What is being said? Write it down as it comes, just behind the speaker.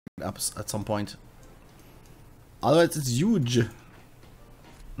up at some point. Otherwise it's huge.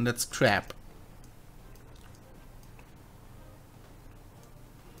 And that's crap.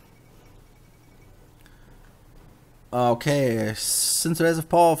 Okay, since the rise of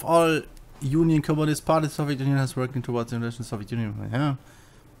power of all Union Communist parties, the Soviet Union has working towards the international Soviet Union.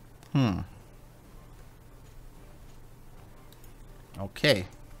 Yeah. Okay.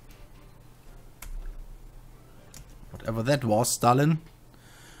 Whatever that was, Stalin.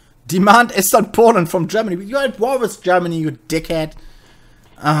 Demand Eastern Poland from Germany. You're at war with Germany, you dickhead.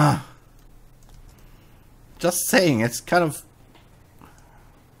 Just saying, it's kind of...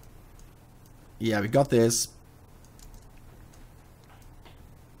 Yeah, we got this.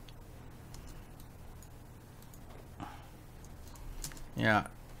 Yeah,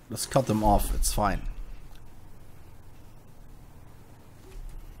 let's cut them off, it's fine.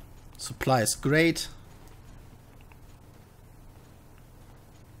 Supply is great.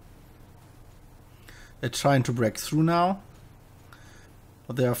 They're trying to break through now.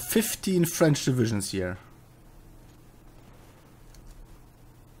 But there are 15 French divisions here.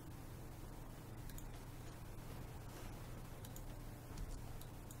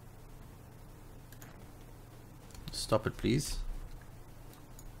 Stop it, please.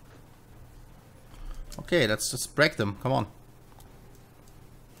 Okay, let's just break them. Come on.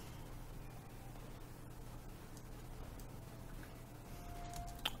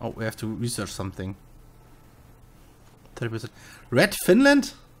 Oh, we have to research something. 30%. Red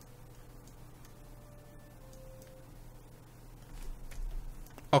Finland?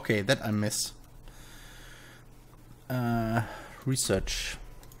 Okay, that I miss. Research.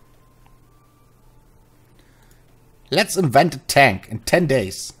 Let's invent a tank in 10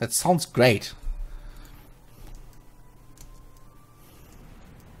 days. That sounds great.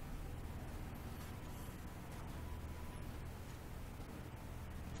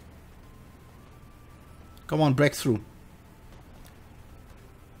 Come on, break through.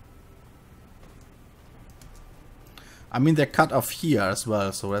 I mean, they're cut off here as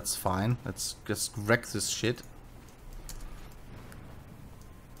well, so that's fine. Let's just wreck this shit.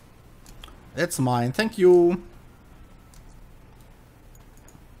 That's mine, thank you.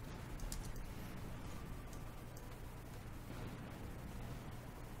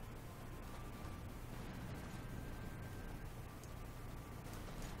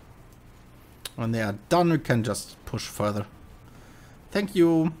 When they are done, we can just push further. Thank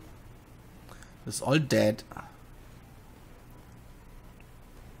you. It's all dead. I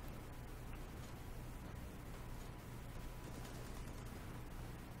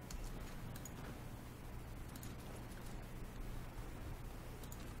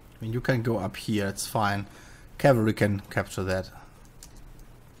mean, you can go up here, it's fine. Cavalry can capture that.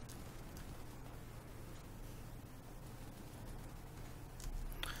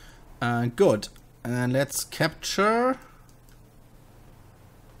 Good. And let's capture...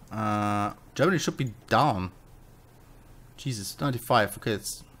 Germany should be down. Jesus, 95. Okay,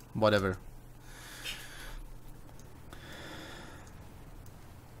 it's whatever.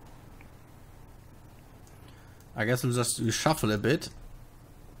 I guess we'll just reshuffle a bit.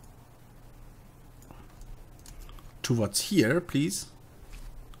 Towards here, please.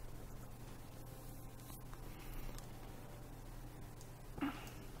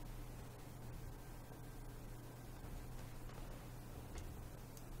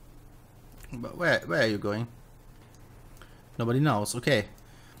 But where are you going? Nobody knows. Okay.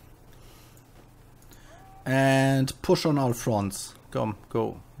 And push on all fronts. Come,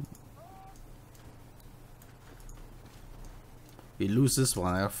 go. We lose this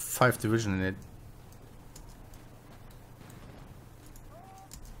one. I have 5 divisions in it.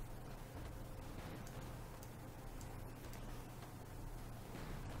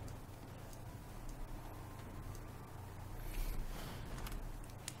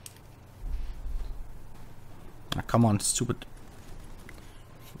 Come on, stupid.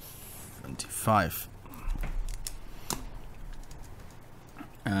 25.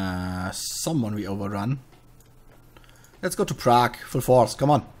 Someone we overrun. Let's go to Prague, full force.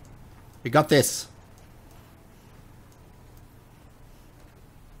 Come on, we got this.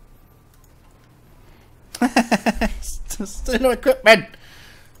 Still no equipment.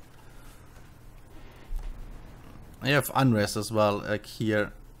 I have unrest as well, like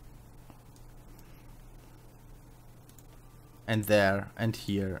here. And there, and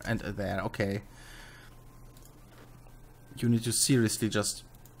here, and there. Okay. You need to seriously just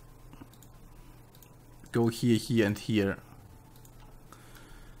go here, here, and here.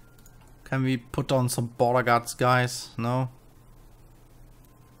 Can we put on some border guards, guys? No?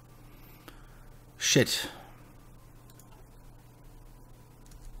 Shit.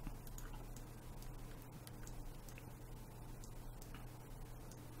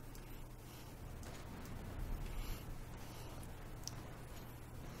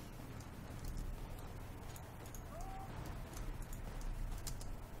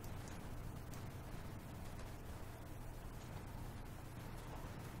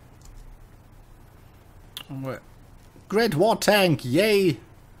 Great war tank, yay!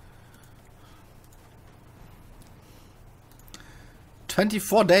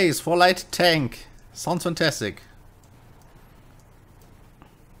 24 days for light tank. Sounds fantastic.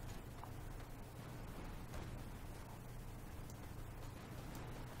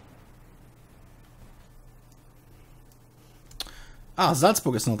 Ah,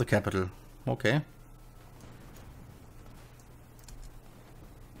 Salzburg is not the capital. Okay.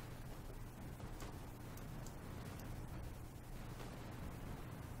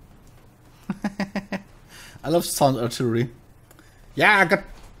 I love sound artillery. Yeah, I got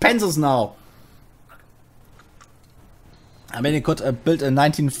pencils now. I mean, I could build a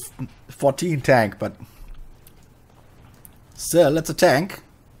 1914 tank, but still, it's a tank.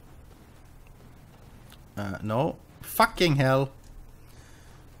 No. Fucking hell.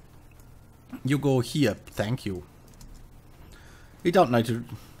 You go here, thank you. We don't need to...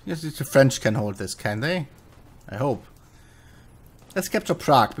 Yes, the French can hold this, can they? I hope. Let's capture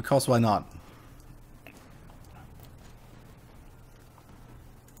Prague, because why not?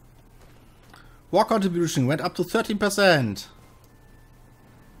 War contribution went up to 13%.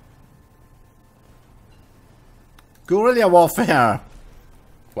 Guerrilla warfare.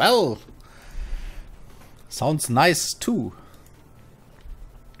 Well, sounds nice too.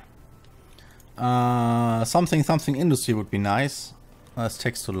 Something industry would be nice. This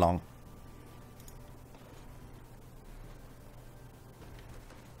takes too long.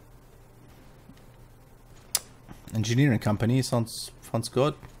 Engineering company sounds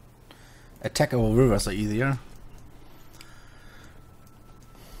good. Attack over rivers are easier.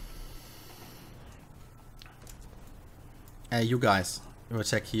 Hey, you guys, you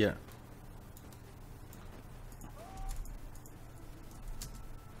attack here.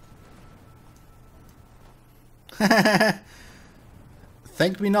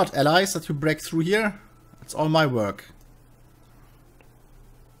 Thank me not, allies, that you break through here. It's all my work.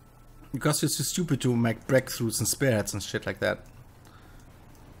 Because you're too stupid to make breakthroughs and spearheads and shit like that.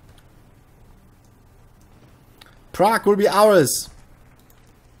 Prague will be ours.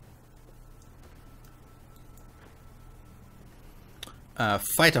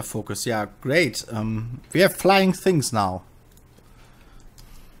 Fighter focus, yeah, great. We have flying things now.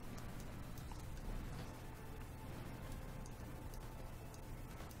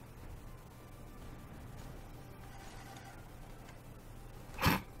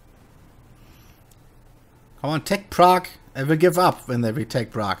 Come on, take Prague. I will give up when they retake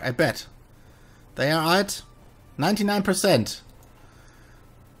Prague, I bet. They are at 99%.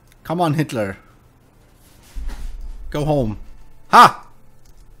 Come on, Hitler. Go home. Ha!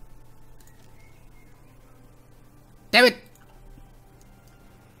 Damn it!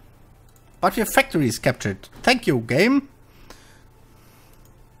 But your factory is captured. Thank you, game.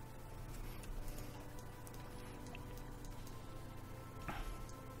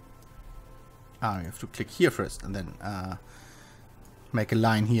 Ah, you have to click here first and then make a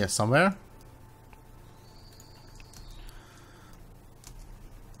line here somewhere.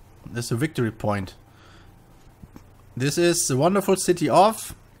 This is a victory point. This is the wonderful city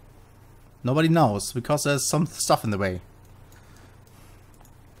of... Nobody knows, because there's some stuff in the way.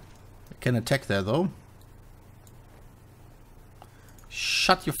 I can attack there, though.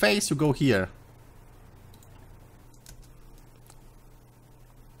 Shut your face, you go here.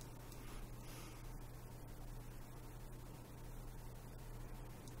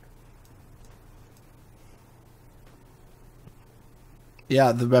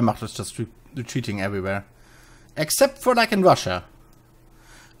 Yeah, the Wehrmacht is just retreating everywhere. Except for like in Russia.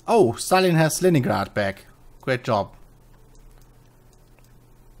 Oh, Stalin has Leningrad back. Great job.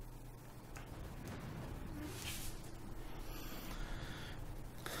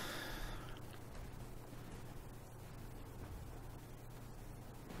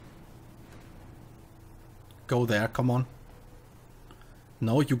 Go there, come on.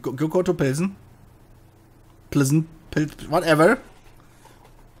 No, you go to Pilsen. Pilsen, whatever.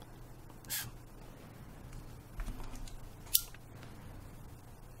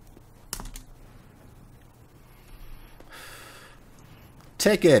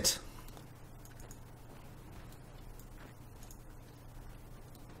 Take it.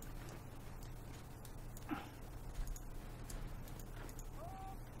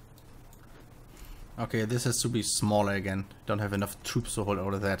 Okay, this has to be smaller again. Don't have enough troops to hold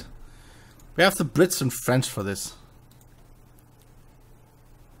all of that. We have the Brits and French for this.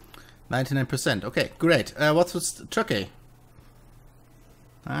 99%. Okay, great. What's with Turkey?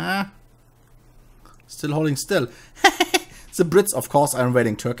 Ah. Still holding still. The Brits, of course, are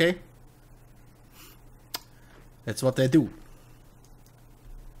invading Turkey. That's what they do.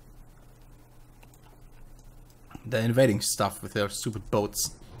 They're invading stuff with their stupid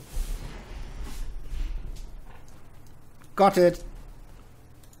boats. Got it.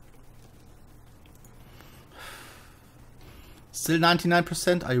 Still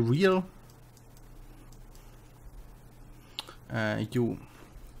 99%. Are you real? You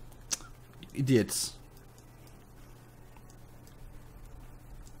idiots.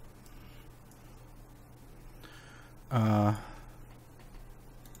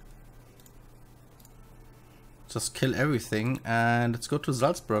 Just kill everything and let's go to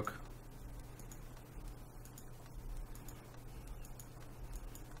Salzburg.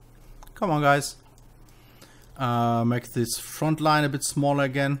 Come on, guys. Make this front line a bit smaller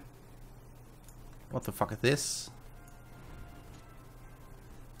again. What the fuck is this?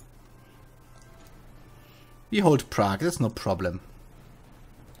 We hold Prague, that's no problem.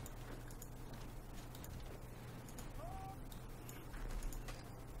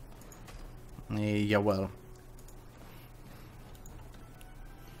 Yeah, well.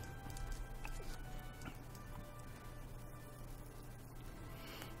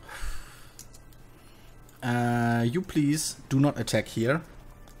 You please do not attack here.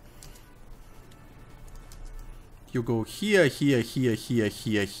 You go here, here, here, here,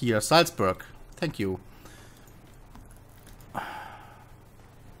 here, here. Salzburg. Thank you.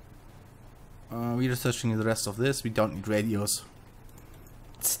 We're researching the rest of this. We don't need radios.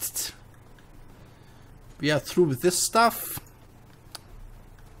 We are through with this stuff.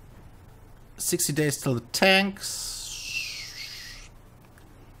 60 days till the tanks.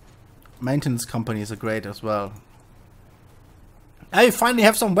 Maintenance companies are great as well. I finally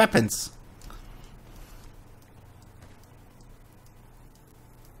have some weapons.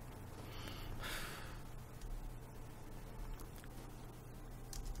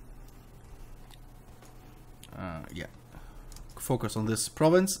 Yeah. Focus on this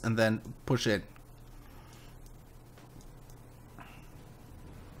province and then push it.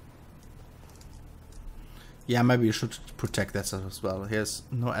 Yeah, maybe you should protect that as well. Here's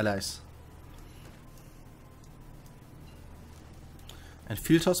no allies. And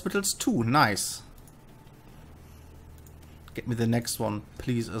field hospitals too, nice. Get me the next one,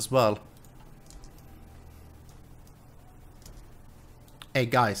 please, as well. Hey,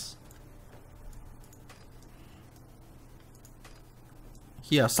 guys.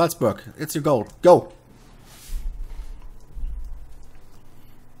 Here, Salzburg, it's your goal. Go!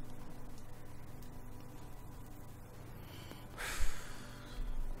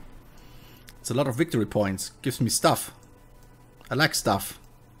 It's a lot of victory points. Gives me stuff. I like stuff.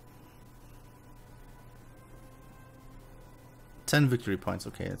 10 victory points.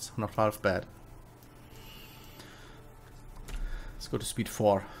 Okay, it's not half bad. Let's go to speed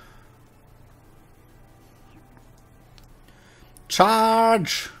 4.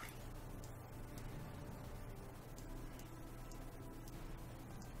 Charge!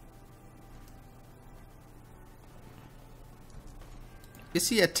 Is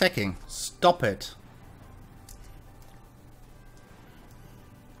he attacking? Stop it.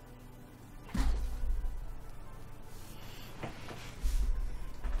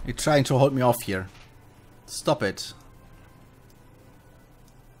 You're trying to hold me off here. Stop it.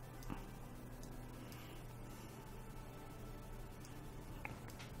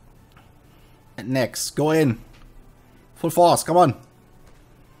 And next, go in. Full force, come on.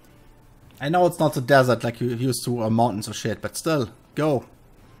 I know it's not a desert like you used to, or mountains or shit, but still, go.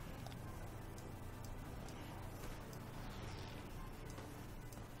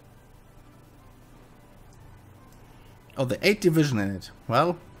 Oh, the 8th division in it.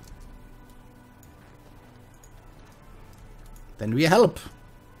 Well, then we help.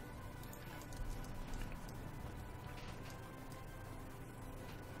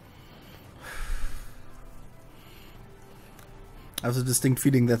 I have a distinct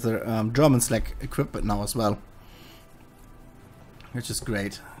feeling that the Germans lack equipment now as well. Which is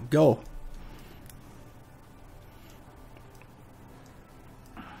great. Go!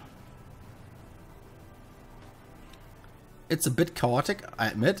 It's a bit chaotic, I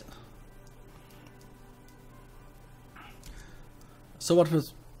admit. So what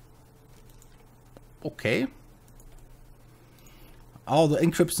was... Okay. All the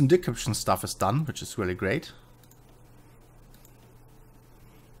encryption and decryption stuff is done, which is really great.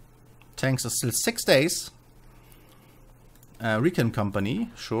 Tanks are still 6 days. Recon company,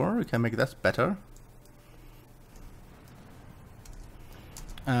 sure, we can make that better.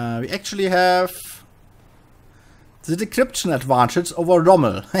 We actually have the decryption advantage over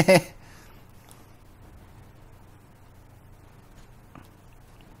Rommel.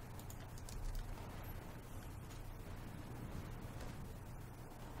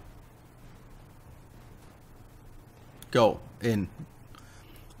 Go in.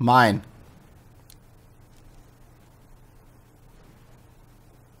 Mine.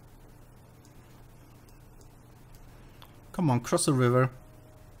 Come on, cross the river.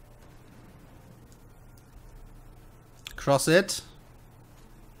 Cross it.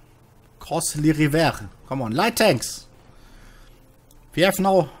 Cross le river. Come on, light tanks. We have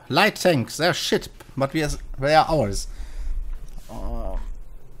now light tanks. They're shit, but they are ours.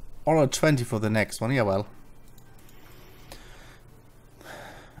 Or 20 for the next one. Yeah, well.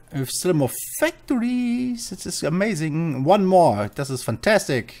 We have still more factories. This is amazing. One more. This is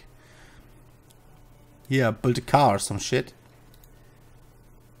fantastic. Here, build a car or some shit.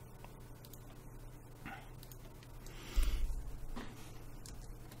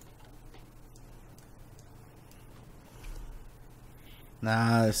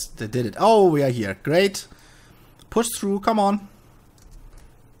 Nah, they did it. Oh, we are here. Great. Push through. Come on.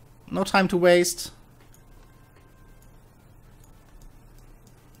 No time to waste.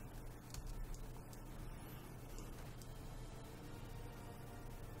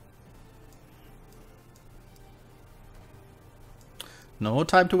 No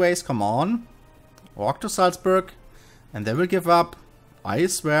time to waste. Come on. Walk to Salzburg. And they will give up. I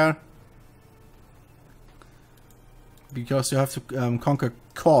swear. Because you have to conquer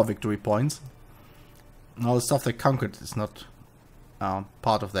core victory points. All the stuff they conquered is not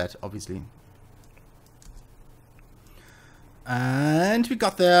part of that, obviously. And we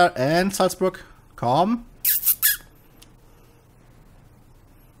got there. And Salzburg, come.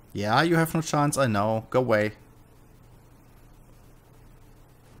 Yeah, you have no chance, I know. Go away.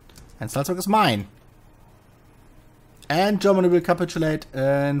 And Salzburg is mine. And Germany will capitulate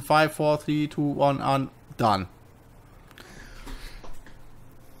in 5, 4, 3, 2, 1, and done.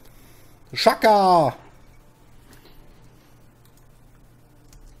 Shaka!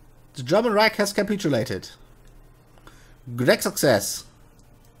 The German Reich has capitulated. Great success.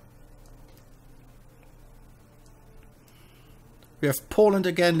 We have Poland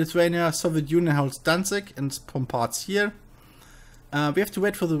again, Lithuania, Soviet Union holds Danzig and some parts here. We have to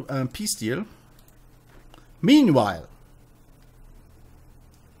wait for the peace deal. Meanwhile,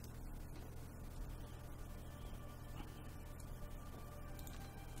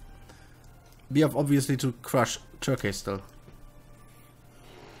 we have obviously to crush Turkey still.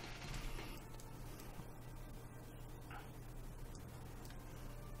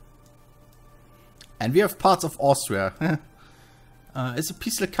 And we have parts of Austria. Is a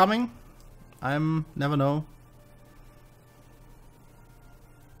peace deal coming? Never know.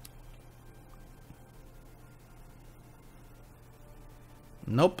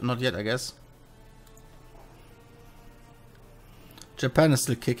 Nope, not yet, I guess. Japan is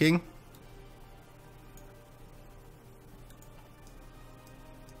still kicking.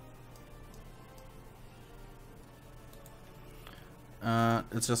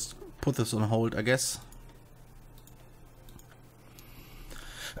 Let's just put this on hold, I guess.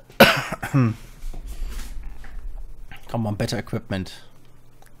 Come on, better equipment.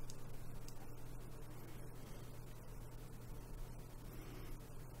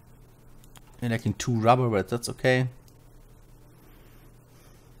 We're lacking 2 rubber, but that's okay.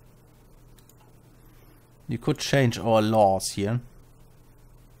 You could change our laws here.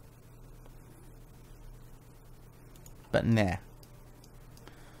 But nah.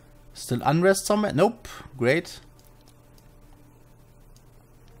 Still unrest somewhere? Nope. Great.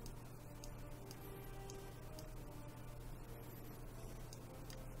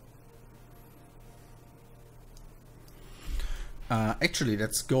 Actually,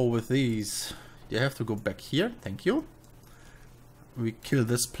 let's go with these. You have to go back here. Thank you. We kill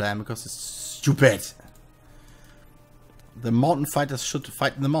this plan because it's stupid. The mountain fighters should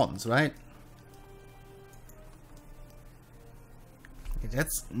fight in the mountains, right?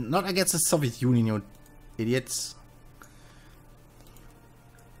 That's not against the Soviet Union, you idiots.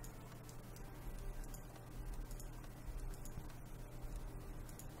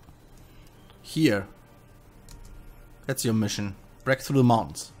 Here. That's your mission. Break through the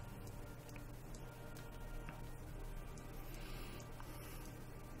mountains.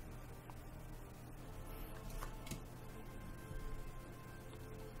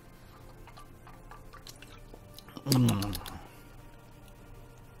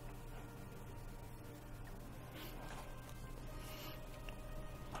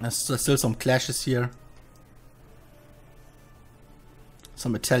 There's still some clashes here.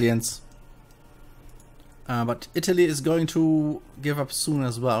 Some Italians. But Italy is going to give up soon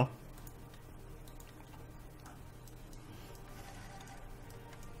as well.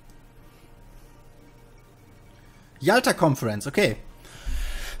 Yalta Conference, okay.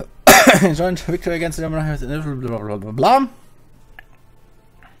 Joint victory against the German blah blah blah blah.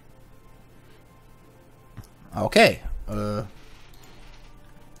 Okay.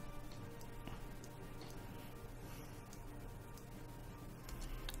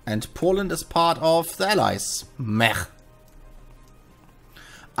 And Poland is part of the Allies. Meh.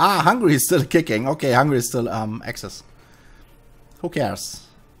 Ah, Hungary is still kicking. Okay, Hungary is still Axis. Who cares?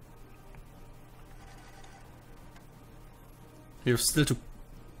 We have still to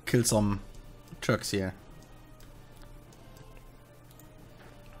kill some Turks here.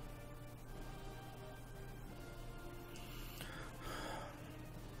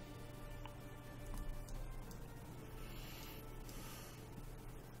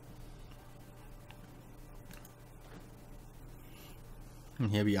 And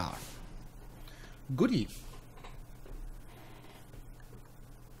here we are. Goodie.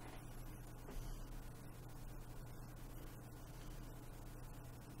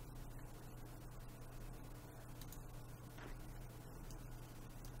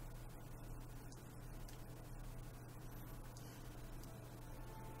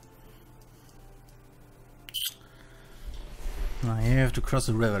 Now you have to cross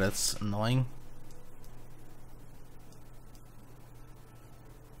the river, that's annoying.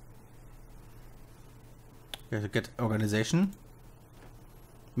 We have to get organization.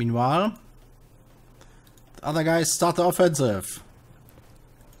 Meanwhile, the other guys start the offensive.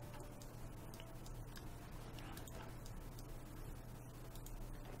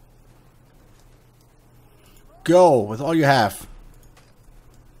 Go with all you have.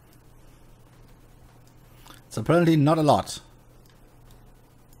 It's apparently not a lot.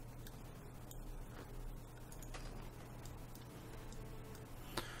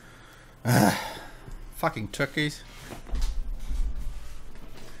 Fucking turkeys.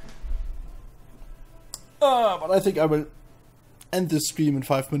 But I think I will end this stream in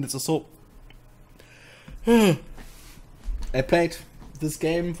 5 minutes or so. I played this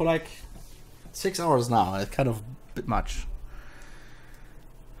game for like 6 hours now. It's kind of a bit much.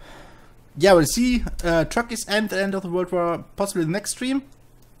 Yeah, we'll see Turkeys and the end of the World War possibly the next stream.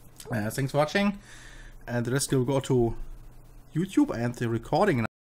 Thanks for watching. And the rest will go to YouTube and the recording.